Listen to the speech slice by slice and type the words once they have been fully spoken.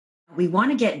we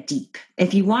want to get deep.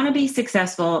 If you want to be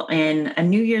successful in a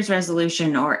New Year's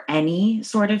resolution or any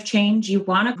sort of change, you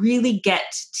want to really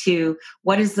get to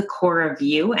what is the core of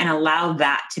you and allow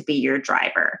that to be your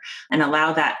driver and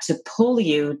allow that to pull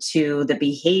you to the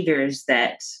behaviors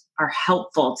that are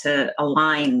helpful to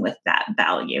align with that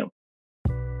value.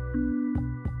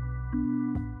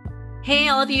 Hey,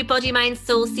 all of you Body, Mind,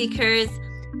 Soul seekers.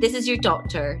 This is your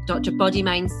doctor, Dr. Body,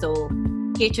 Mind, Soul,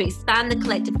 here to expand the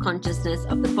collective consciousness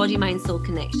of the body, mind, soul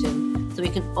connection so we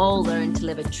can all learn to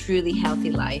live a truly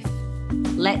healthy life.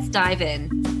 Let's dive in.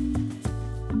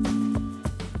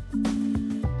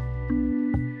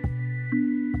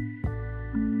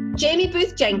 Jamie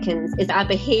Booth Jenkins is a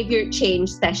behaviour change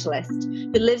specialist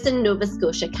who lives in Nova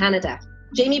Scotia, Canada.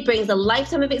 Jamie brings a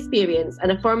lifetime of experience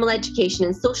and a formal education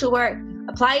in social work,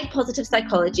 applied positive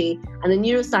psychology, and the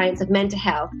neuroscience of mental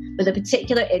health with a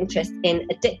particular interest in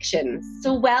addictions.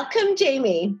 So welcome,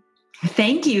 Jamie.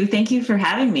 Thank you. Thank you for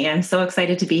having me. I'm so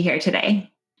excited to be here today.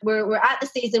 We're at the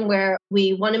season where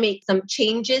we want to make some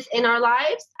changes in our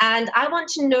lives. And I want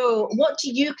to know, what do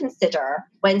you consider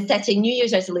when setting New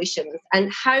Year's resolutions,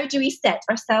 and how do we set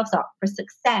ourselves up for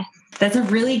success? That's a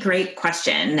really great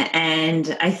question.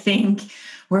 And I think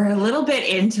we're a little bit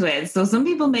into it. So some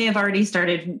people may have already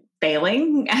started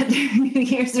failing at their New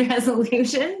Year's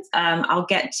resolutions. I'll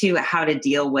get to how to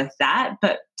deal with that.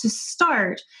 But to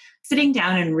start, sitting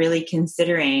down and really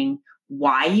considering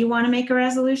why you want to make a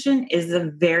resolution is a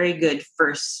very good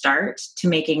first start to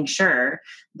making sure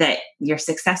that you're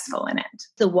successful in it.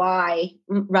 The why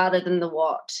rather than the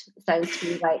what sounds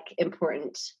to me like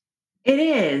important. It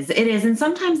is. And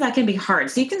sometimes that can be hard.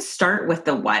 So you can start with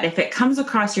the what. If it comes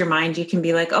across your mind, you can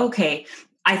be like, okay,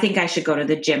 I think I should go to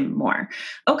the gym more.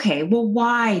 Okay, well,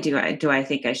 why do I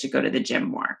think I should go to the gym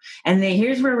more? And then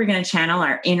here's where we're going to channel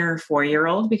our inner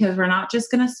 4-year-old, because we're not just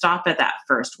going to stop at that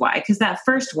first why, because that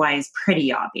first why is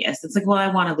pretty obvious. It's like, well, I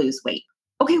want to lose weight.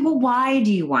 Okay, well, why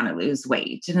do you want to lose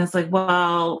weight? And it's like,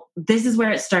 well, this is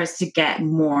where it starts to get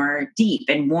more deep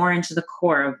and more into the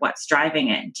core of what's driving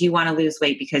it. Do you want to lose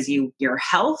weight because your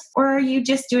health, or are you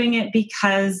just doing it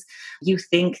because you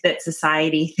think that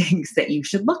society thinks that you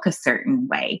should look a certain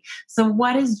way? So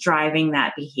what is driving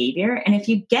that behavior? And if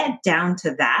you get down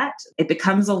to that, it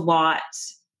becomes a lot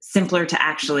simpler to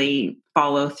actually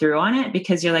follow through on it,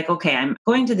 because you're like, okay, I'm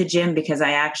going to the gym because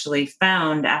I actually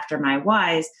found after my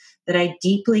whys that I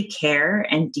deeply care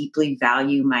and deeply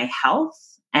value my health,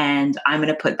 and I'm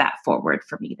going to put that forward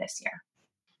for me this year.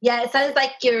 Yeah, it sounds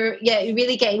like you're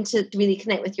really getting to really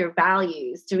connect with your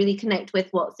values, to really connect with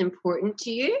what's important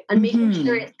to you, and making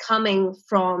sure it's coming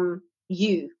from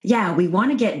you. Yeah, we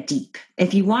want to get deep.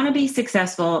 If you want to be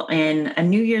successful in a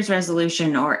New Year's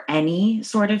resolution or any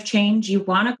sort of change, you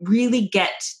want to really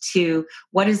get to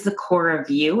what is the core of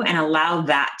you and allow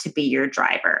that to be your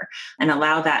driver and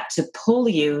allow that to pull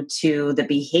you to the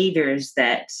behaviors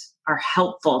that are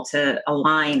helpful to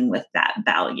align with that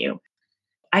value.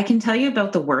 I can tell you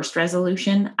about the worst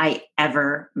resolution I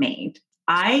ever made.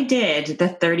 I did the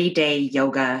 30-day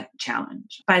yoga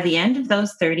challenge. By the end of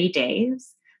those 30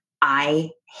 days, I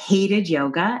hated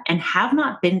yoga and have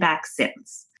not been back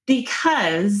since,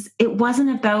 because it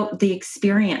wasn't about the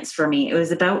experience for me. It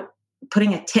was about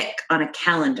putting a tick on a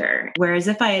calendar. Whereas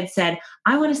if I had said,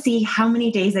 I want to see how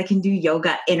many days I can do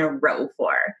yoga in a row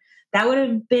for, that would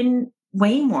have been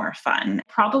way more fun.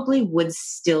 Probably would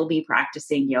still be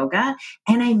practicing yoga,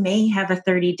 and I may have a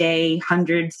 30-day,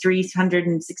 100,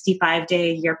 365-day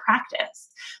a year practice.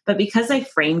 But because I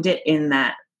framed it in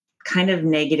that kind of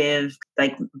negative,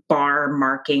 like bar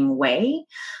marking way.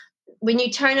 When you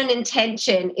turn an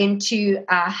intention into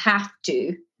a have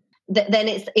to, then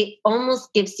it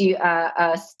almost gives you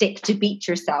a stick to beat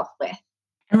yourself with.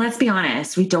 And let's be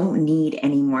honest, we don't need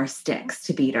any more sticks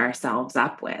to beat ourselves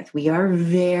up with. We are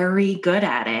very good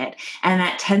at it. And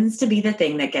that tends to be the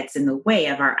thing that gets in the way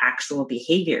of our actual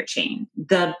behavior change.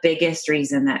 The biggest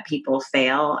reason that people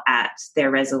fail at their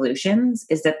resolutions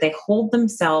is that they hold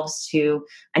themselves to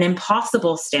an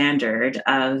impossible standard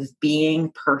of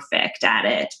being perfect at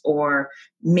it, or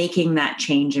making that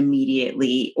change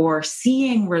immediately, or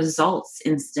seeing results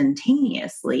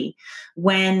instantaneously,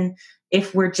 when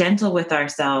if we're gentle with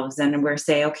ourselves and we're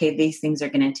say, okay, these things are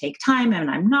going to take time and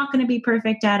I'm not going to be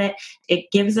perfect at it, it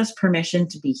gives us permission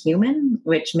to be human,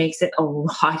 which makes it a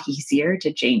lot easier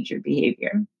to change your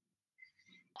behavior.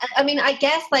 I mean, I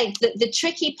guess like the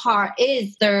tricky part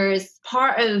is there's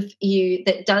part of you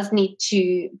that does need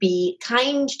to be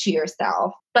kind to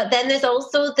yourself, but then there's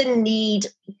also the need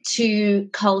to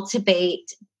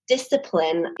cultivate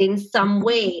discipline in some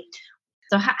way.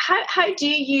 So how do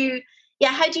you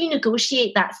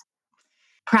negotiate that?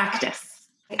 Practice.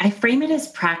 I frame it as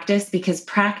practice because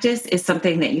practice is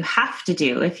something that you have to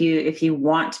do if you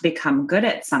want to become good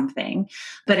at something,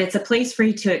 but it's a place for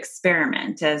you to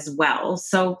experiment as well.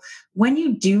 So when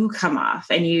you do come off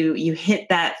and you hit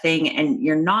that thing and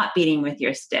you're not beating with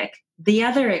your stick, the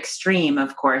other extreme,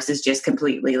 of course, is just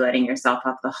completely letting yourself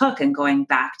off the hook and going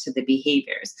back to the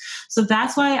behaviors. So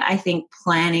that's why I think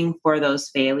planning for those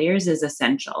failures is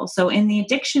essential. So in the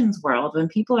addictions world, when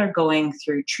people are going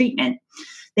through treatment,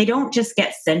 they don't just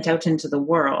get sent out into the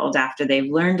world after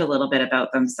they've learned a little bit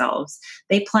about themselves.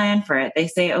 They plan for it. They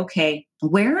say, okay,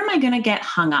 where am I going to get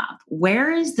hung up?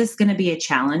 Where is this going to be a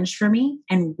challenge for me?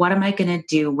 And what am I going to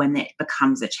do when it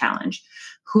becomes a challenge?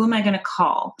 Who am I going to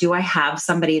call? Do I have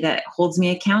somebody that holds me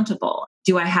accountable?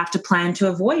 Do I have to plan to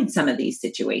avoid some of these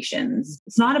situations?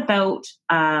 It's not about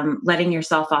letting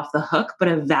yourself off the hook, but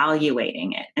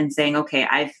evaluating it and saying, okay,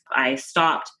 I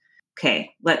stopped.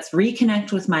 Okay, let's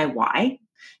reconnect with my why.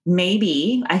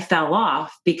 Maybe I fell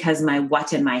off because my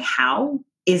what and my how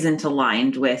isn't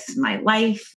aligned with my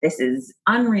life. This is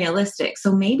unrealistic.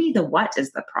 So maybe the what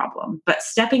is the problem, but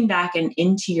stepping back and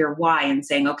into your why and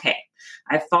saying, okay,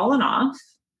 I've fallen off.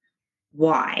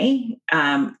 Why?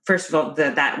 First of all,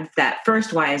 that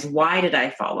first why is, why did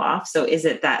I fall off? So is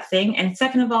it that thing? And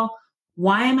second of all,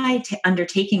 why am I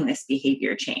undertaking this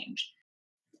behavior change?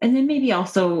 And then maybe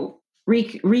also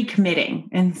recommitting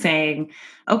and saying,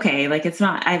 okay, like it's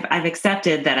not, I've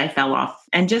accepted that I fell off,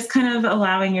 and just kind of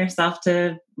allowing yourself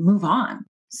to move on.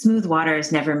 Smooth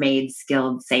waters never made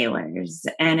skilled sailors.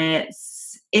 And it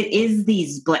is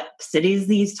these blips, it is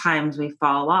these times we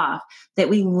fall off that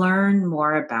we learn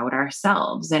more about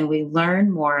ourselves, and we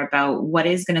learn more about what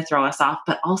is going to throw us off,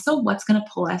 but also what's going to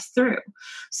pull us through.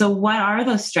 So what are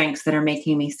those strengths that are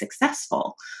making me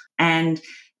successful? And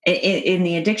in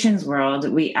the addictions world,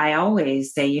 I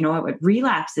always say, you know what,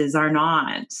 relapses are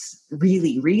not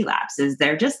really relapses.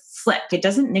 They're just slip. It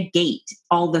doesn't negate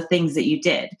all the things that you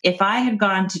did. If I had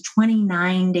gone to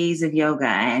 29 days of yoga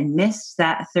and missed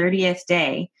that 30th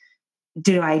day,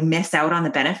 do I miss out on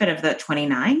the benefit of the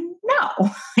 29?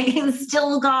 No, I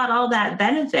still got all that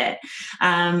benefit.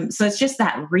 So it's just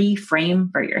that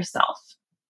reframe for yourself.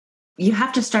 You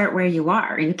have to start where you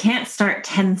are. You can't start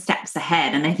 10 steps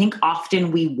ahead. And I think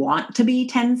often we want to be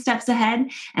 10 steps ahead,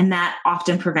 and that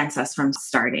often prevents us from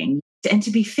starting. And to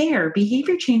be fair,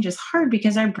 behavior change is hard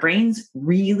because our brains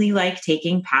really like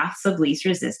taking paths of least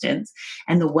resistance,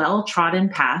 and the well-trodden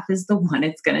path is the one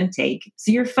it's going to take.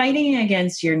 So you're fighting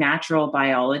against your natural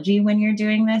biology when you're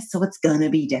doing this. So it's going to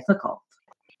be difficult.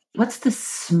 What's the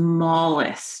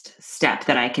smallest step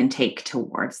that I can take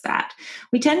towards that?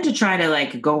 We tend to try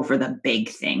to go for the big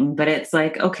thing, but it's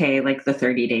okay, like the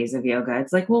 30 days of yoga.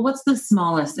 It's well, what's the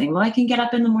smallest thing? Well, I can get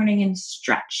up in the morning and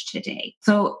stretch today.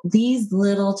 So these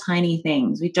little tiny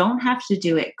things, we don't have to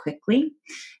do it quickly.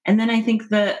 And then I think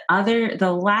the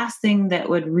last thing that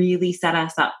would really set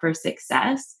us up for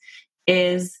success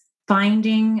is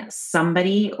finding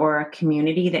somebody or a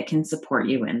community that can support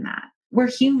you in that. We're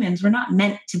humans. We're not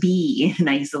meant to be in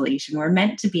isolation. We're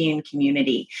meant to be in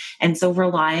community. And so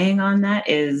relying on that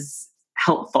is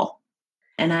helpful.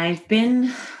 And I've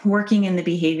been working in the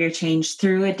behavior change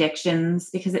through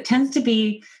addictions because it tends to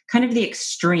be kind of the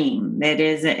extreme. It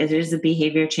is a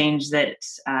behavior change that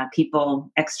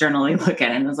people externally look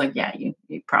at and is yeah,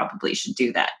 you probably should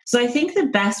do that. So I think the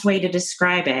best way to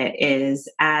describe it is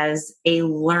as a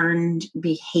learned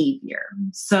behavior.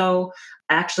 So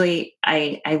actually,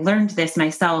 I learned this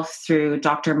myself through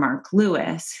Dr. Mark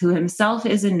Lewis, who himself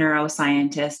is a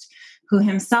neuroscientist, who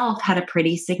himself had a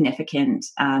pretty significant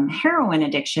heroin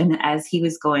addiction as he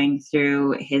was going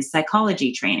through his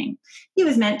psychology training. He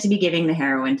was meant to be giving the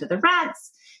heroin to the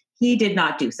rats. He did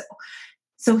not do so.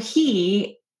 So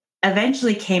he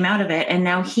eventually came out of it, and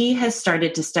now he has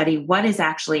started to study what is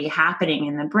actually happening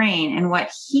in the brain. And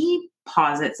what he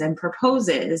posits and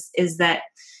proposes is that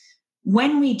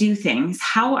when we do things,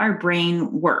 how our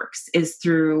brain works is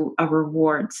through a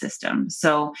reward system.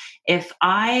 So if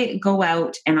I go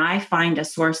out and I find a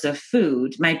source of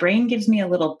food, my brain gives me a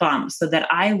little bump so that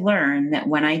I learn that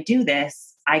when I do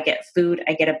this, I get food,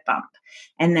 I get a bump.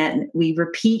 And then we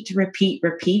repeat.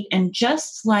 And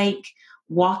just like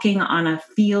walking on a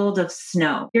field of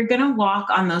snow, you're going to walk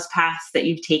on those paths that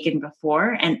you've taken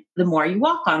before. And the more you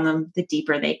walk on them, the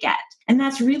deeper they get. And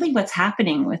that's really what's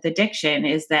happening with addiction,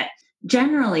 is that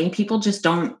generally people just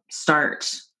don't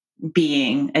start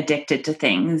being addicted to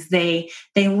things. They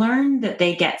learn that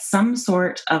they get some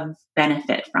sort of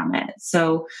benefit from it.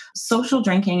 So social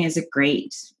drinking is a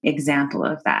great example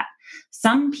of that.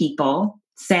 Some people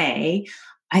say,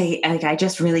 I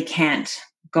just really can't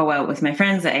go out with my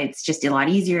friends, it's just a lot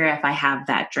easier if I have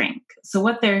that drink. So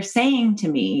what they're saying to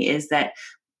me is that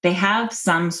they have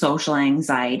some social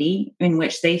anxiety in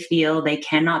which they feel they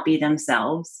cannot be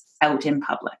themselves out in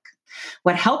public.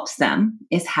 What helps them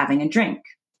is having a drink.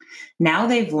 Now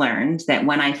they've learned that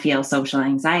when I feel social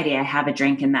anxiety, I have a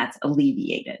drink and that's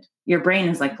alleviated. Your brain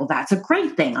is like, well, that's a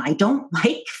great thing. I don't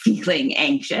like feeling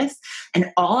anxious.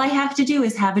 And all I have to do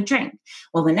is have a drink.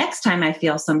 Well, the next time I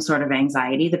feel some sort of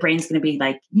anxiety, the brain's going to be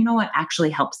like, you know what actually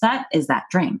helps that is that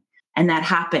drink. And that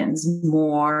happens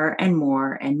more and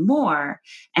more and more.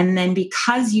 And then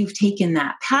because you've taken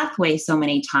that pathway so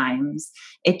many times,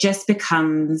 it just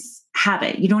becomes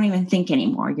habit. You don't even think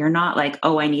anymore. You're not like,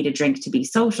 oh, I need a drink to be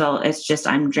social. It's just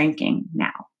I'm drinking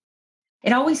now.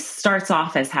 It always starts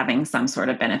off as having some sort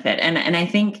of benefit. And I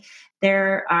think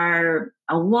there are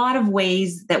a lot of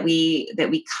ways that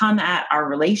we come at our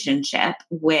relationship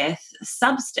with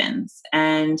substance.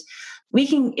 And we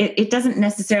can, it doesn't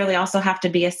necessarily also have to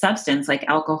be a substance like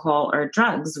alcohol or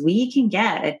drugs. We can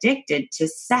get addicted to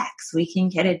sex. We can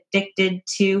get addicted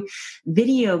to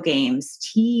video games,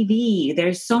 TV.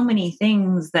 There's so many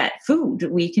things that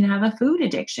we can have a food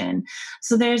addiction.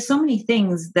 So there's so many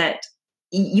things that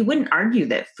you wouldn't argue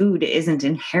that food isn't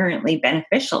inherently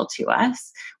beneficial to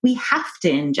us. We have to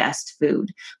ingest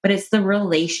food, but it's the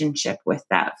relationship with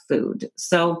that food.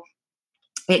 So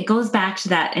it goes back to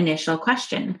that initial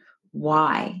question.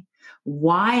 Why?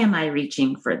 Why am I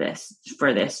reaching for this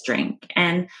drink?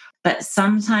 But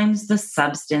sometimes the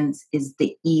substance is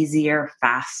the easier,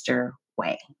 faster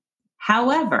way.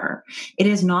 However, it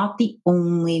is not the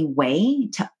only way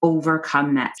to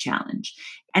overcome that challenge.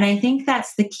 And I think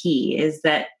that's the key, is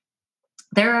that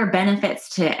there are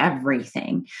benefits to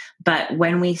everything. But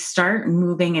when we start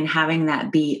moving and having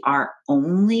that be our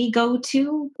only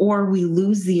go-to, or we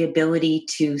lose the ability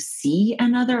to see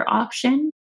another option,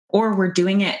 or we're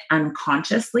doing it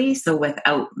unconsciously. So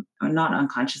not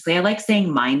unconsciously, I like saying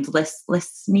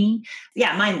mindlessly.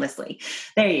 Yeah, mindlessly.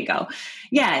 There you go.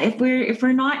 Yeah, if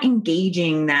we're not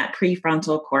engaging that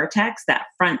prefrontal cortex, that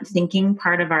front thinking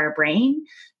part of our brain,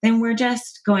 then we're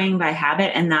just going by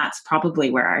habit. And that's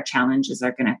probably where our challenges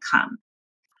are going to come.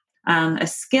 A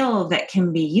skill that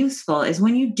can be useful is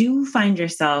when you do find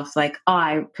yourself like, oh,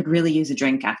 I could really use a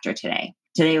drink after today.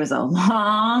 Today was a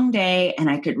long day and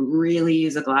I could really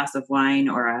use a glass of wine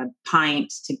or a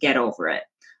pint to get over it.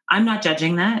 I'm not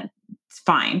judging that. It's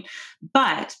fine.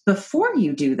 But before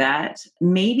you do that,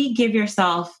 maybe give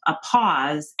yourself a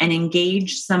pause and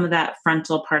engage some of that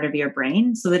frontal part of your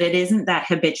brain so that it isn't that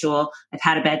habitual, I've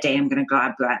had a bad day, I'm going to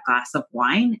grab that glass of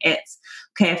wine. It's,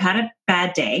 okay, I've had a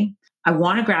bad day. I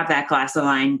want to grab that glass of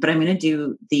wine, but I'm going to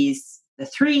do the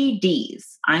 3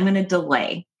 Ds. I'm going to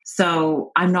delay.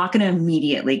 So I'm not going to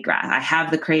immediately grab. I have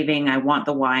the craving. I want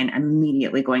the wine. I'm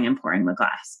immediately going and pouring the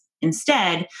glass.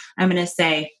 Instead, I'm going to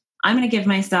say, I'm going to give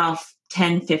myself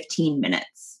 10, 15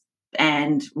 minutes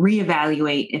and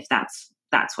reevaluate if that's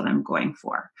what I'm going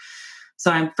for.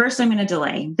 So I'm going to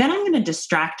delay. Then I'm going to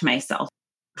distract myself.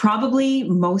 Probably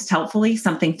most helpfully,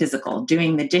 something physical,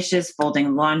 doing the dishes,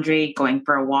 folding laundry, going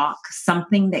for a walk,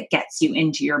 something that gets you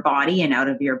into your body and out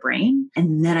of your brain.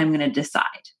 And then I'm going to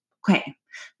decide, okay,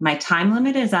 my time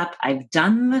limit is up. I've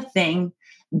done the thing.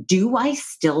 Do I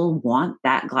still want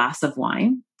that glass of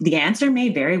wine? The answer may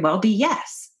very well be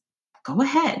yes. Go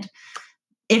ahead.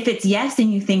 If it's yes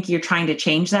and you think you're trying to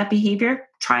change that behavior,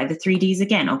 try the 3 Ds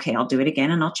again. Okay, I'll do it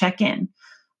again and I'll check in.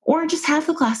 Or just have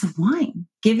the glass of wine.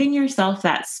 Giving yourself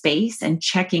that space and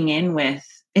checking in with,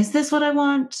 is this what I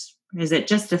want? Is it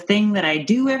just a thing that I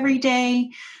do every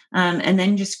day? And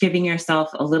then just giving yourself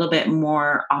a little bit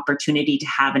more opportunity to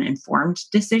have an informed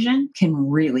decision can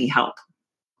really help.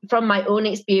 From my own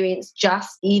experience,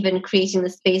 just even creating the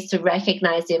space to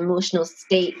recognize the emotional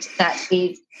state that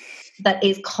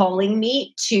is calling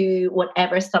me to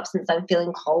whatever substance I'm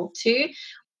feeling called to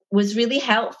was really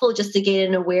helpful, just to gain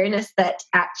an awareness that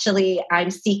actually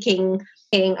I'm seeking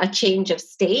a change of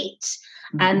state.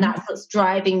 Mm-hmm. And that's what's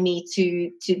driving me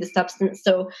to the substance.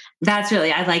 So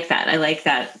I like that. I like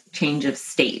that change of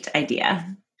state idea.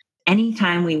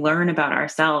 Anytime we learn about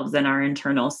ourselves and our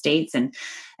internal states and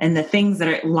the things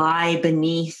that lie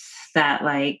beneath that,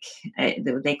 like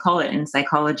they call it in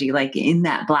psychology, like in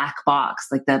that black box,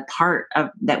 like the part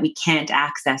of that we can't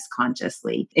access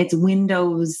consciously, it's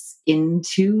windows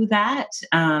into that.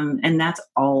 And that's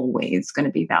always going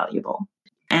to be valuable.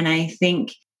 And I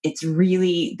think it's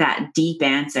really that deep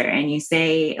answer. And you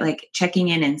say, like, checking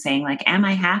in and saying, like, am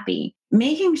I happy?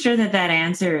 Making sure that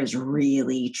answer is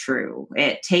really true.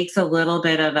 It takes a little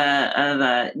bit of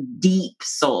a deep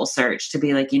soul search to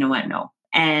be like, you know what? No,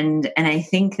 And I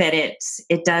think that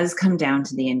it does come down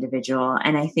to the individual.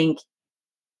 And I think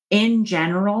in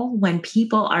general, when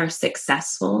people are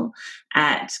successful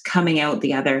at coming out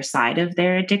the other side of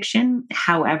their addiction,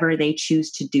 however they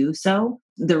choose to do so,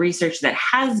 the research that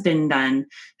has been done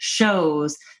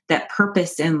shows that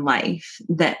purpose in life,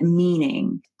 that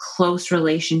meaning, close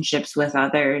relationships with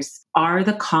others are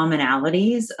the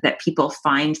commonalities that people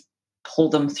find pull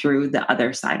them through the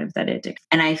other side of that addiction.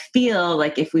 And I feel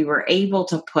like if we were able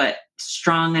to put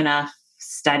strong enough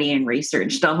study and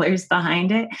research dollars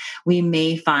behind it, we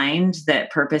may find that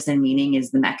purpose and meaning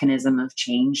is the mechanism of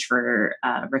change for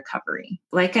recovery.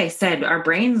 Like I said, our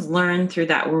brains learn through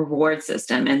that reward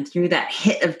system and through that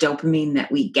hit of dopamine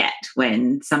that we get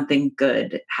when something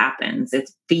good happens. It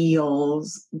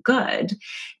feels good.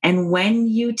 And when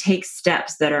you take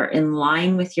steps that are in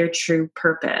line with your true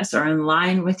purpose or in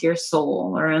line with your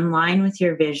soul or in line with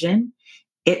your vision,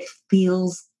 it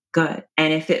feels good.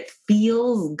 And if it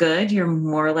feels good, you're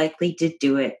more likely to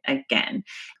do it again.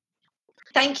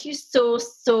 Thank you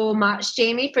so much,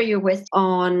 Jamie, for your wisdom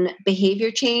on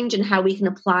behavior change and how we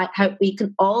can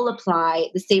all apply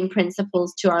the same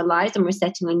principles to our lives when we're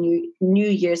setting on New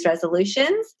Year's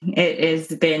resolutions. It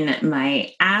has been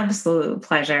my absolute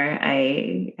pleasure.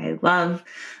 I love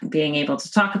being able to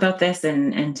talk about this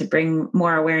and to bring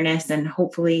more awareness and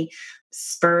hopefully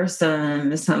spur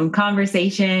some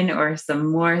conversation or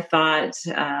some more thought.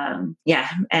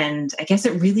 And I guess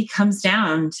it really comes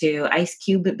down to Ice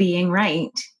Cube being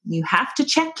right. You have to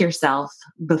check yourself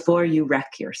before you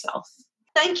wreck yourself.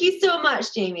 Thank you so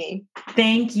much, Jamie.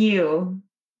 Thank you.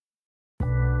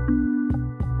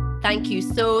 Thank you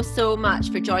so much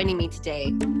for joining me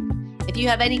today. If you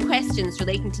have any questions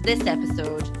relating to this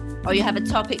episode, or you have a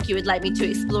topic you would like me to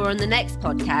explore on the next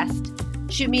podcast,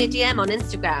 shoot me a DM on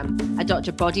Instagram at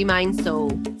Dr. Body Mind Soul.